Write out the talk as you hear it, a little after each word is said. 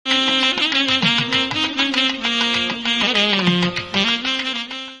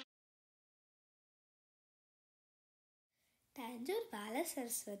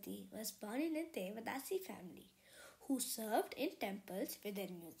Balasaraswathi was born in a Devadasi family who served in temples with their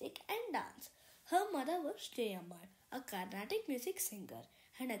music and dance. Her mother was Jayammal, a Carnatic music singer,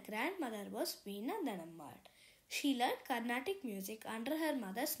 and her grandmother was Veena Dhanammal. She learned Carnatic music under her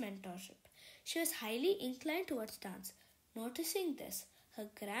mother's mentorship. She was highly inclined towards dance. Noticing this, her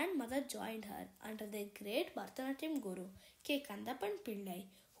grandmother joined her under the great Bharatanatyam guru K. Kandapan Pillai,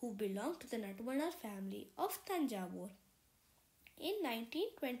 who belonged to the Nattuvanar family of Tanjore. In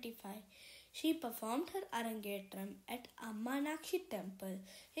 1925, she performed her Arangetram at Ammanakshi Temple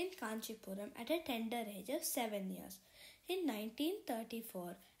in Kanchipuram at a tender age of 7 years. In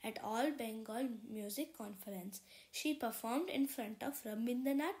 1934, at All Bengal Music Conference, she performed in front of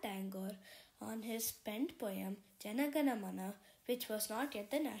Rabindranath Tagore on his penned poem Janaganamana, which was not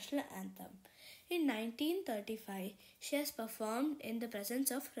yet the national anthem. In 1935, she has performed in the presence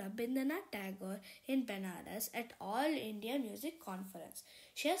of Rabindranath Tagore in Benares at All India Music Conference.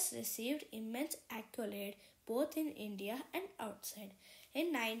 She has received immense accolade both in India and outside.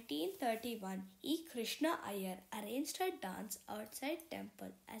 In 1931, E. Krishna Iyer arranged her dance outside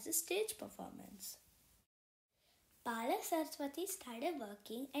temple as a stage performance. Balasaraswathi started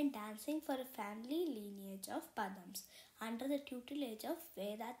working and dancing for a family lineage of Padams under the tutelage of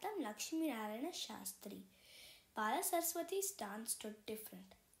Vedatam Lakshmi Narayana Shastri. Balasaraswati's dance stood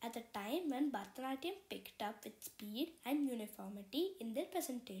different at the time when Bharatanatyam picked up with speed and uniformity in their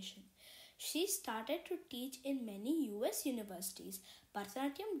presentation. She started to teach in many US universities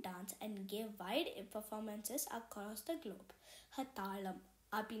Bharatanatyam dance and gave wide performances across the globe. Her talam,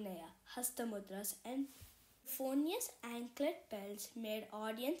 abhinaya, hastamudras and euphonious anklet bells made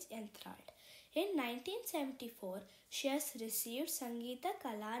audience enthralled. In 1974, she has received Sangeeta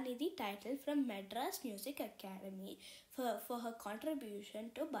Kalanidhi title from Madras Music Academy for her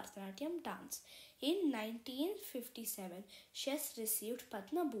contribution to Bharatanatyam dance. In 1957, she has received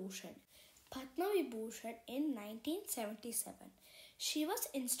Padma Bhushan in 1977. She was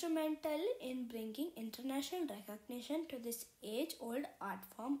instrumental in bringing international recognition to this age-old art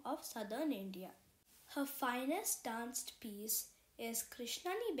form of southern India. Her finest danced piece is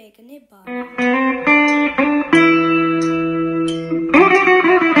Krishnani Begane Baba.